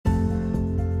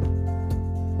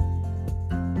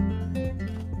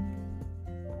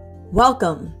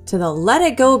Welcome to the Let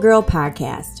It Go Girl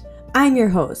podcast. I'm your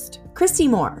host, Christy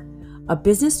Moore, a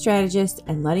business strategist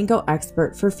and letting go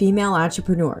expert for female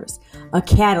entrepreneurs, a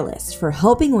catalyst for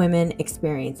helping women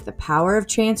experience the power of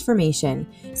transformation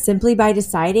simply by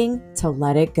deciding to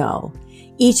let it go.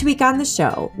 Each week on the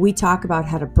show, we talk about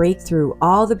how to break through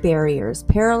all the barriers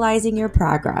paralyzing your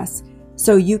progress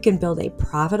so you can build a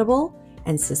profitable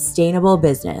and sustainable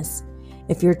business.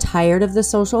 If you're tired of the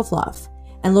social fluff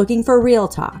and looking for real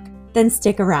talk, then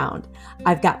stick around.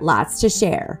 I've got lots to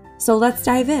share, so let's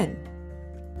dive in.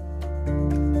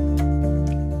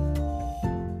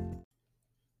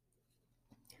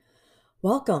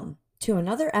 Welcome to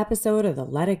another episode of the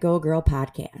Let It Go Girl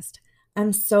podcast.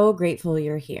 I'm so grateful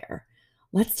you're here.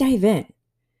 Let's dive in.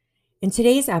 In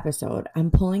today's episode, I'm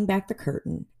pulling back the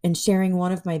curtain and sharing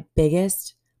one of my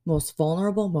biggest, most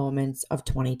vulnerable moments of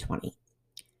 2020.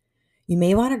 You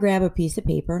may want to grab a piece of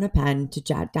paper and a pen to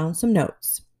jot down some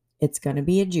notes. It's going to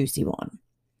be a juicy one.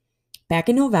 Back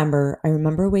in November, I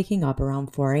remember waking up around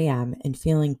 4 a.m. and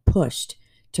feeling pushed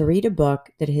to read a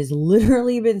book that has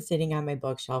literally been sitting on my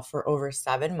bookshelf for over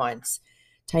 7 months,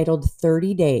 titled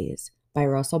 30 Days by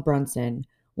Russell Brunson,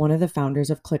 one of the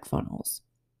founders of ClickFunnels.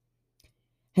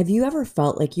 Have you ever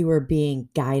felt like you were being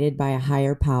guided by a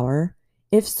higher power?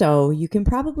 If so, you can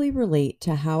probably relate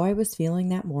to how I was feeling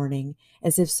that morning,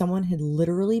 as if someone had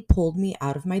literally pulled me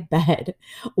out of my bed,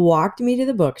 walked me to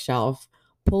the bookshelf,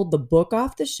 pulled the book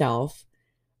off the shelf,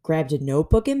 grabbed a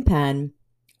notebook and pen,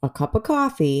 a cup of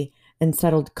coffee, and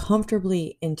settled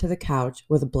comfortably into the couch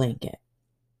with a blanket.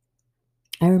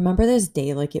 I remember this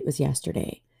day like it was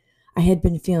yesterday. I had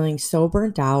been feeling so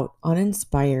burnt out,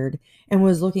 uninspired, and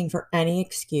was looking for any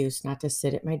excuse not to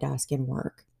sit at my desk and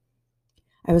work.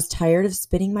 I was tired of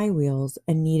spinning my wheels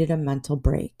and needed a mental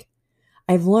break.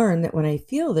 I've learned that when I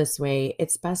feel this way,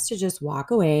 it's best to just walk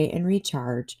away and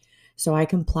recharge, so I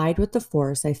complied with the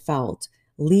force I felt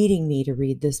leading me to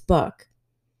read this book.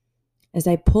 As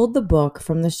I pulled the book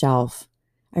from the shelf,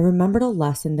 I remembered a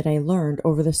lesson that I learned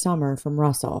over the summer from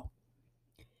Russell.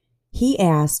 He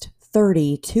asked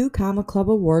 30 Two Comma Club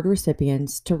Award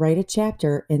recipients to write a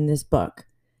chapter in this book.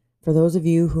 For those of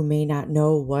you who may not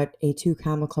know what a Two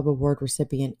Comma Club Award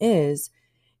recipient is,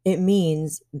 it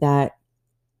means that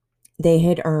they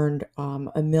had earned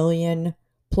 $1 million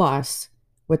plus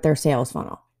with their sales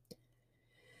funnel.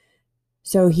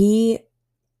 So he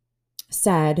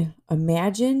said,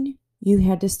 imagine you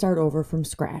had to start over from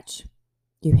scratch.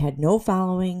 You had no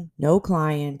following, no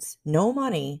clients, no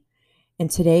money,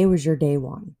 and today was your day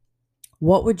one.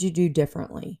 What would you do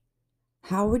differently?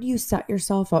 How would you set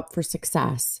yourself up for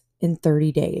success in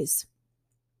 30 days?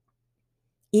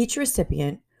 Each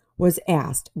recipient was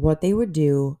asked what they would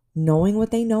do, knowing what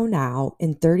they know now,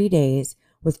 in 30 days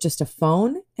with just a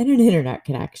phone and an internet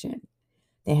connection.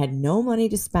 They had no money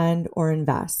to spend or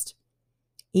invest.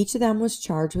 Each of them was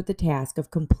charged with the task of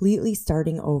completely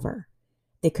starting over.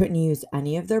 They couldn't use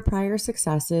any of their prior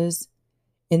successes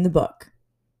in the book.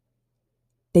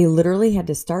 They literally had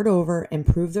to start over and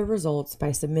prove their results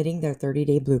by submitting their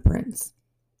 30-day blueprints.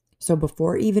 So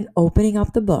before even opening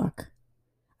up the book,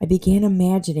 I began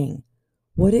imagining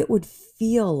what it would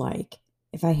feel like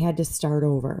if I had to start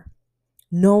over.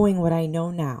 Knowing what I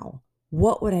know now,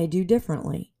 what would I do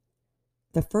differently?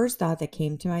 The first thought that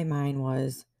came to my mind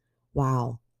was,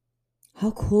 wow, how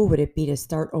cool would it be to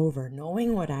start over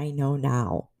knowing what I know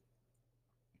now?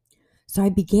 So I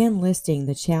began listing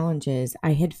the challenges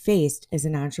I had faced as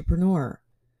an entrepreneur.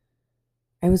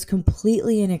 I was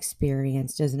completely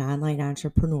inexperienced as an online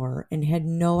entrepreneur and had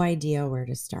no idea where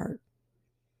to start.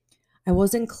 I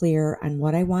wasn't clear on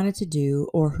what I wanted to do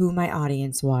or who my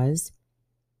audience was.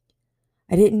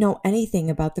 I didn't know anything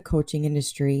about the coaching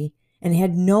industry and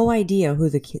had no idea who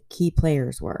the key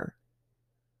players were.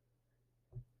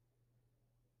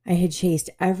 I had chased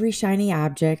every shiny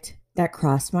object that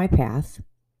crossed my path.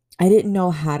 I didn't know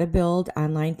how to build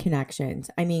online connections.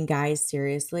 I mean, guys,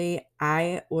 seriously,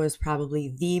 I was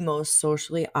probably the most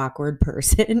socially awkward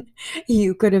person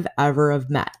you could have ever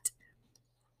have met.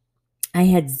 I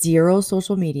had zero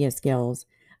social media skills.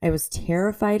 I was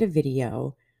terrified of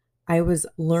video. I was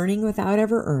learning without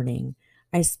ever earning.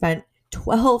 I spent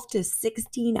 12 to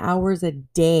 16 hours a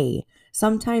day,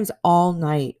 sometimes all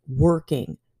night,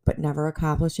 working, but never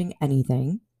accomplishing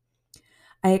anything.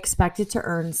 I expected to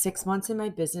earn 6 months in my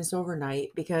business overnight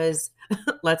because,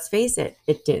 let's face it,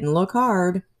 it didn't look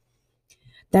hard.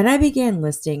 Then I began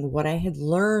listing what I had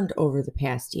learned over the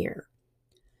past year.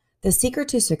 The secret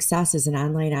to success as an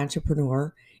online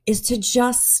entrepreneur is to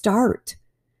just start.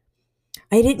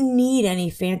 I didn't need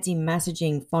any fancy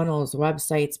messaging, funnels,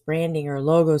 websites, branding, or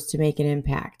logos to make an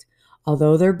impact.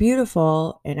 Although they're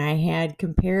beautiful and I had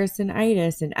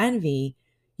comparisonitis and envy,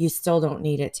 you still don't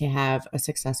need it to have a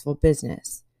successful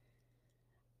business.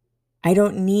 I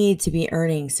don't need to be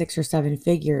earning 6 or 7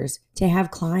 figures to have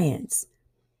clients.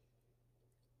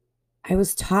 I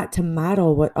was taught to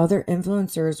model what other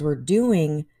influencers were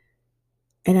doing,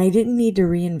 and I didn't need to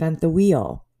reinvent the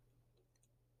wheel.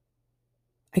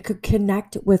 I could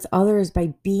connect with others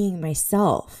by being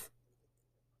myself.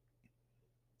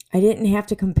 I didn't have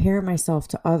to compare myself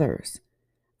to others.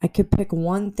 I could pick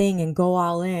one thing and go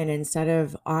all in instead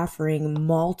of offering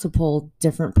multiple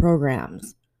different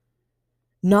programs.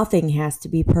 Nothing has to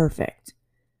be perfect.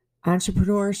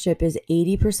 Entrepreneurship is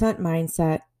 80%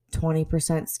 mindset,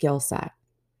 20% skill set.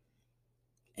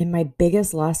 And my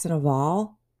biggest lesson of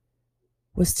all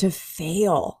was to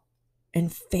fail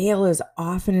and fail as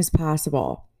often as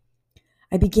possible.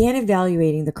 I began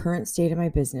evaluating the current state of my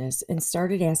business and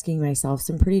started asking myself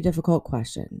some pretty difficult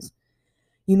questions.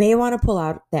 You may want to pull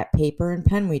out that paper and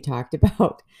pen we talked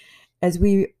about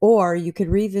or you could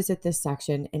revisit this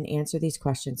section and answer these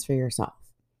questions for yourself.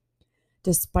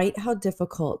 Despite how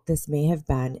difficult this may have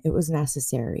been, it was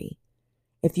necessary.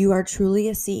 If you are truly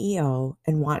a CEO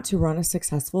and want to run a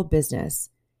successful business,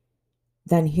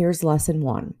 then here's lesson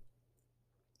 1.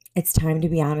 It's time to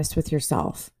be honest with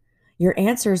yourself. Your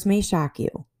answers may shock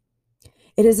you.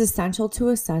 It is essential to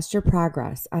assess your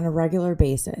progress on a regular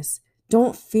basis.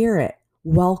 Don't fear it,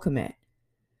 welcome it.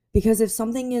 Because if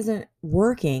something isn't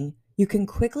working, you can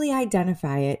quickly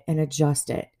identify it and adjust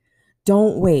it.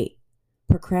 Don't wait.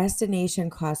 Procrastination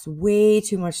costs way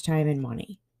too much time and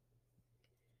money.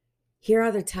 Here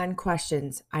are the 10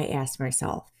 questions I asked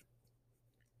myself.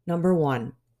 Number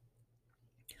 1,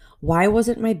 why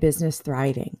wasn't my business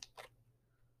thriving?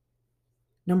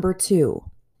 Number 2,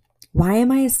 why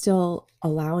am I still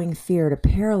allowing fear to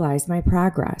paralyze my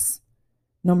progress?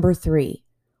 Number 3,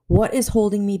 what is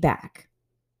holding me back?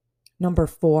 Number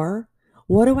 4,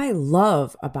 what do I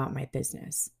love about my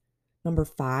business? Number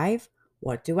 5,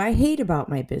 what do I hate about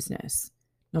my business?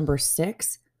 Number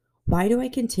 6, why do I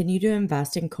continue to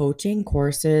invest in coaching,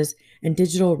 courses, and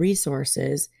digital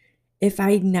resources if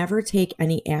I never take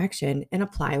any action and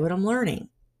apply what I'm learning?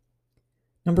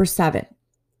 Number 7,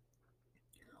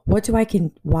 why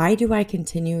do I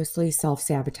continuously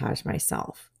self-sabotage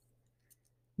myself?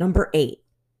 Number 8,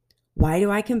 why do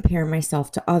I compare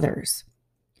myself to others?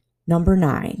 Number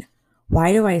 9,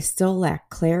 why do I still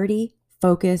lack clarity,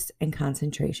 focus, and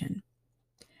concentration?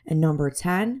 And number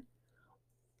 10,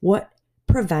 what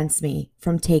prevents me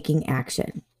from taking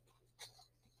action?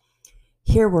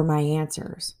 Here were my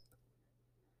answers.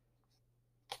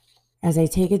 As I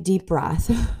take a deep breath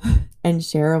and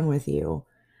share them with you,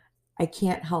 I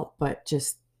can't help but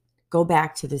just go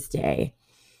back to this day.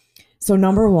 So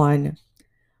number 1,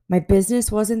 my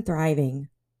business wasn't thriving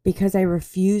because I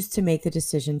refused to make the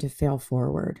decision to fail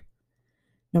forward.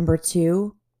 Number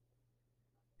 2,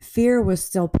 fear was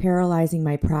still paralyzing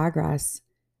my progress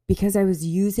because I was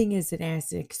using it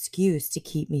as an excuse to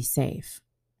keep me safe.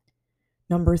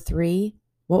 Number 3,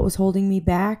 what was holding me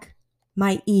back?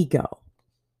 My ego.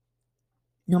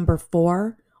 Number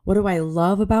 4, what do I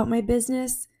love about my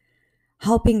business?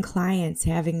 Helping clients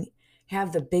have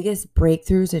the biggest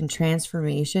breakthroughs and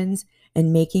transformations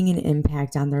and making an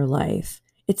impact on their life.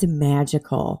 It's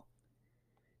magical.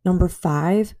 Number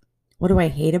 5, what do I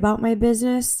hate about my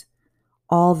business?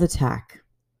 All the tech.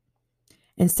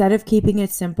 Instead of keeping it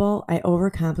simple, I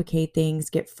overcomplicate things,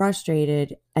 get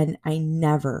frustrated, and I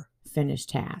never finish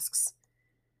tasks.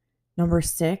 Number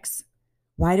 6,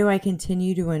 why do I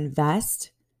continue to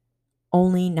invest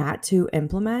only not to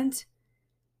implement?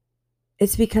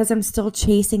 It's because I'm still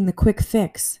chasing the quick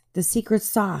fix, the secret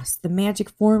sauce, the magic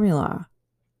formula.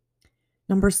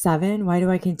 Number 7, why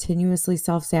do I continuously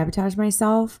self-sabotage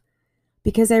myself?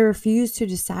 Because I refuse to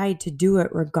decide to do it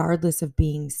regardless of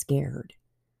being scared.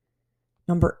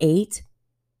 Number 8,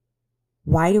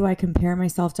 why do I compare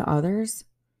myself to others?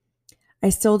 I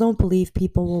still don't believe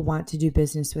people will want to do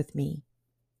business with me.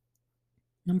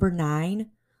 Number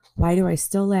 9, why do I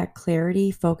still lack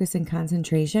clarity, focus, and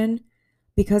concentration?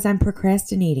 Because I'm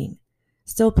procrastinating,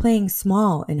 still playing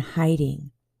small and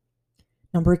hiding.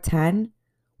 Number 10,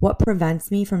 what prevents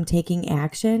me from taking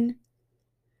action?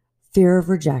 Fear of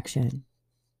rejection.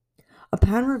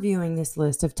 Upon reviewing this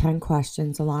list of 10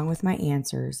 questions along with my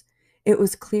answers, it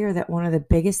was clear that one of the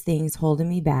biggest things holding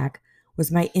me back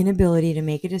was my inability to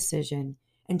make a decision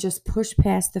and just push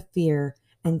past the fear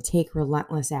and take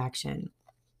relentless action.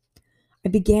 I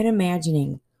began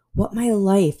imagining what my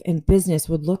life and business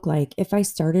would look like if I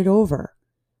started over.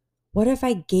 What if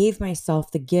I gave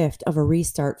myself the gift of a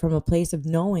restart from a place of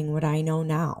knowing what I know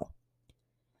now?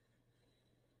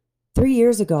 3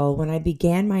 years ago, when I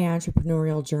began my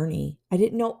entrepreneurial journey, I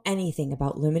didn't know anything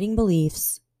about limiting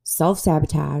beliefs, self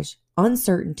sabotage,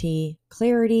 uncertainty,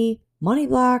 clarity, money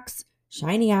blocks,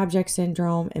 shiny object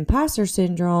syndrome, imposter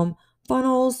syndrome,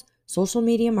 funnels, social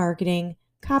media marketing,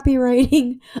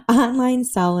 copywriting, online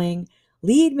selling,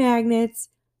 lead magnets,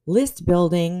 list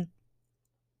building,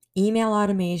 email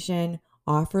automation,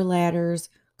 offer ladders,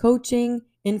 coaching,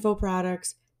 info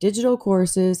products, digital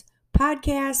courses,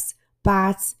 podcasts,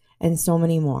 bots, and so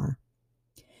many more.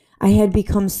 I had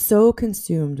become so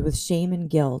consumed with shame and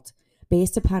guilt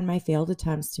based upon my failed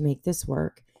attempts to make this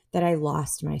work that I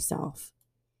lost myself.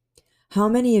 How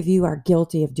many of you are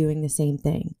guilty of doing the same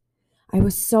thing? I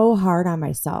was so hard on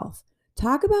myself.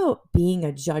 Talk about being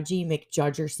a judgy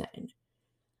McJudgerson.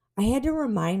 I had to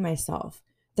remind myself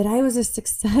that I was a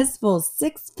successful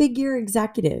six-figure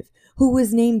executive who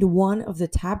was named one of the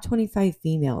top 25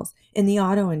 females in the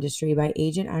auto industry by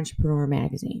Agent Entrepreneur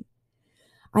magazine.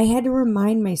 I had to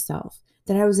remind myself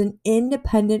that I was an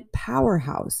independent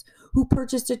powerhouse who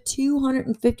purchased a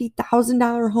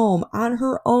 $250,000 home on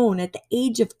her own at the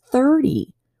age of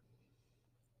 30.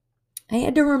 I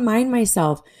had to remind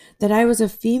myself that I was a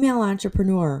female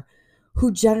entrepreneur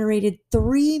who generated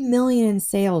 $3 million in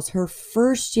sales her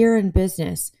first year in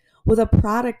business with a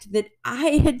product that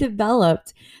I had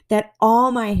developed that all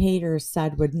my haters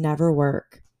said would never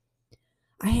work.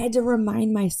 I had to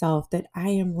remind myself that I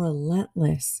am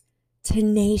relentless,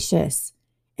 tenacious,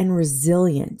 and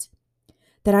resilient,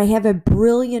 that I have a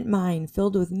brilliant mind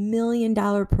filled with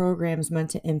million-dollar programs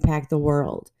meant to impact the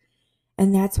world.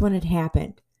 And that's when it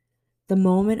happened. The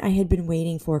moment I had been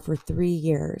waiting for 3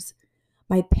 years.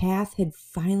 My path had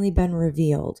finally been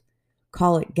revealed.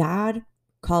 Call it God,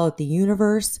 call it the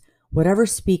universe, whatever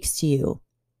speaks to you.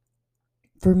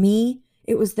 For me,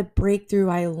 it was the breakthrough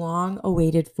I long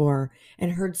awaited for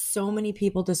and heard so many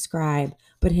people describe,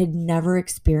 but had never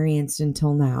experienced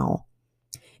until now.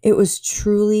 It was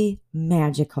truly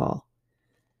magical.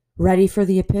 Ready for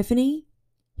the epiphany?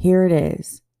 Here it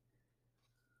is.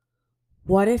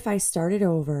 What if I started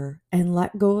over and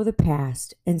let go of the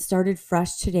past and started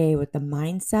fresh today with the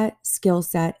mindset, skill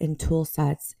set, and tool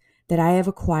sets that I have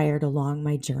acquired along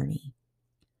my journey?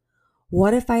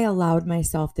 What if I allowed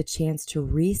myself the chance to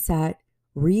reset,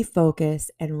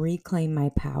 refocus, and reclaim my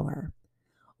power?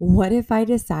 What if I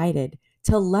decided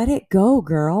to let it go,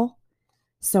 girl?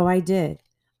 So I did.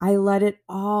 I let it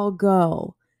all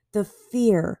go. The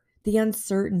fear, the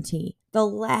uncertainty, the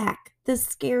lack, the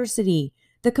scarcity,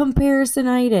 the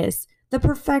comparisonitis, the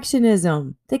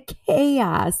perfectionism, the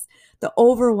chaos, the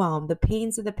overwhelm, the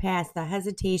pains of the past, the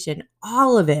hesitation,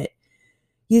 all of it.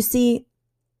 You see,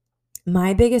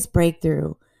 my biggest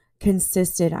breakthrough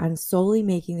consisted on solely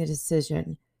making the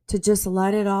decision to just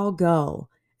let it all go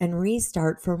and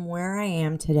restart from where I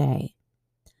am today.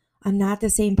 I'm not the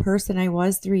same person I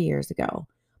was 3 years ago,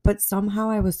 but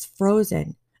somehow I was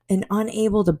frozen and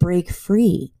unable to break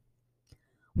free.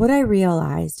 What I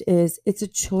realized is it's a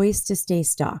choice to stay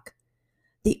stuck.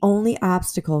 The only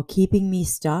obstacle keeping me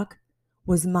stuck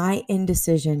was my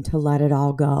indecision to let it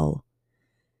all go.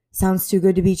 Sounds too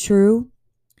good to be true?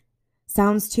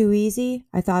 Sounds too easy?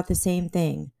 I thought the same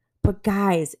thing. But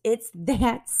guys, it's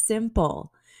that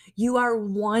simple. You are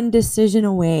one decision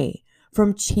away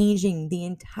from changing the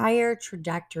entire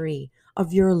trajectory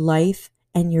of your life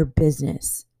and your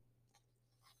business.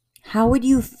 How would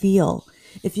you feel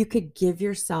if you could give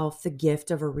yourself the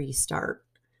gift of a restart?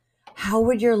 How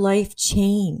would your life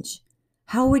change?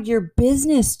 How would your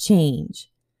business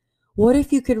change? What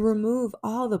if you could remove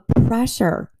all the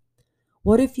pressure?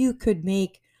 What if you could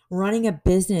make running a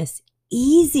business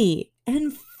easy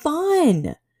and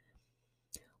fun?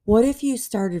 What if you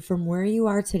started from where you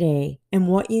are today and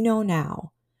what you know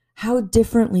now? How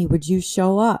differently would you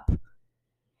show up?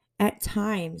 At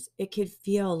times, it could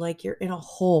feel like you're in a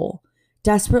hole,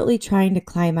 desperately trying to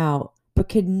climb out, but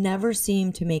could never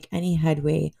seem to make any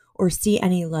headway or see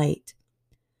any light.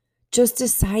 Just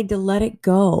decide to let it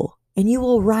go, and you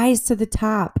will rise to the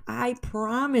top. I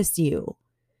promise you.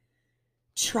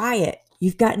 Try it.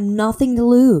 You've got nothing to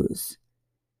lose.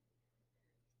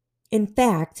 In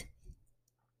fact,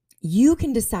 you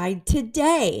can decide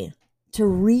today to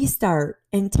restart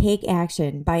and take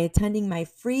action by attending my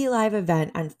free live event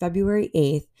on February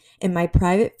 8th in my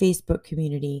private Facebook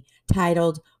community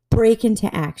titled Break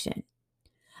into Action.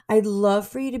 I'd love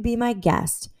for you to be my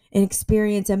guest and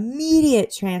experience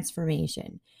immediate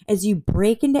transformation as you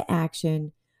break into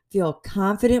action, feel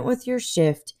confident with your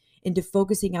shift into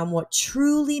focusing on what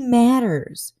truly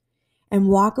matters, and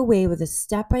walk away with a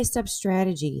step-by-step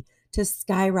strategy to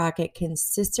skyrocket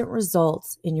consistent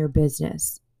results in your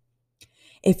business.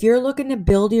 If you're looking to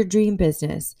build your dream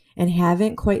business and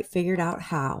haven't quite figured out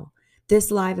how, this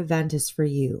live event is for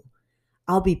you.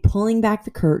 I'll be pulling back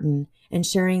the curtain and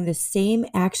sharing the same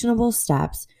actionable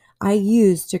steps I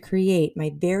used to create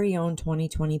my very own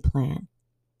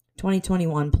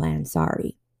 2021 plan,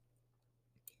 sorry.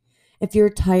 If you're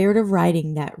tired of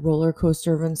riding that roller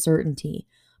coaster of uncertainty,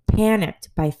 panicked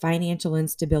by financial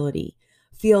instability,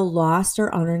 feel lost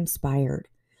or uninspired,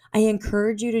 I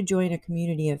encourage you to join a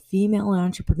community of female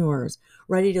entrepreneurs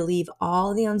ready to leave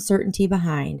all the uncertainty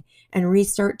behind and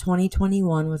restart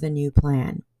 2021 with a new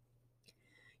plan.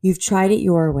 You've tried it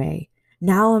your way.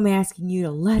 Now I'm asking you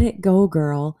to let it go,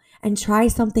 girl, and try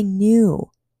something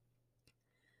new.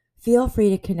 Feel free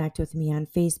to connect with me on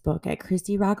Facebook at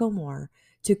Christy Rocco Moore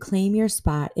to claim your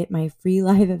spot at my free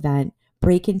live event,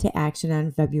 Break Into Action,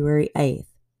 on February 8th.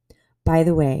 By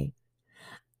the way,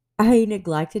 I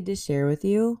neglected to share with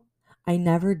you, I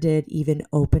never did even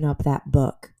open up that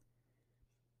book,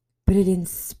 but it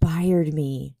inspired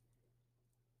me.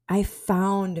 I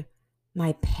found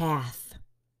my path.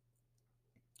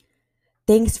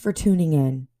 Thanks for tuning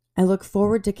in. I look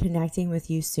forward to connecting with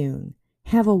you soon.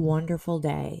 Have a wonderful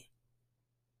day.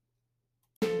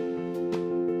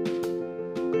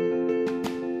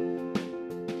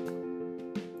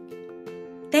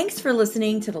 Thanks for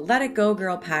listening to the Let It Go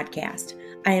Girl podcast.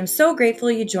 I am so grateful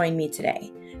you joined me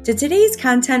today. Did today's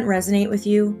content resonate with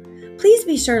you? Please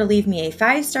be sure to leave me a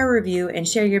 5-star review and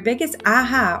share your biggest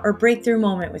aha or breakthrough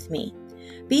moment with me.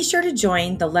 Be sure to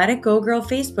join the Let It Go Girl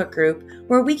Facebook group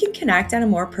where we can connect on a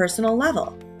more personal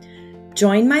level.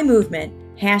 Join my movement,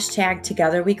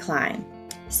 #TogetherWeClimb.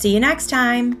 See you next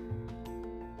time.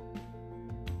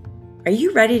 Are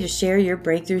you ready to share your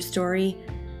breakthrough story?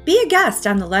 Be a guest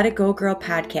on the Let It Go Girl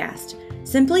podcast.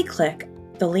 Simply click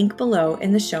the link below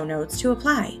in the show notes to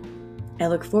apply. I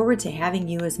look forward to having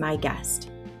you as my guest.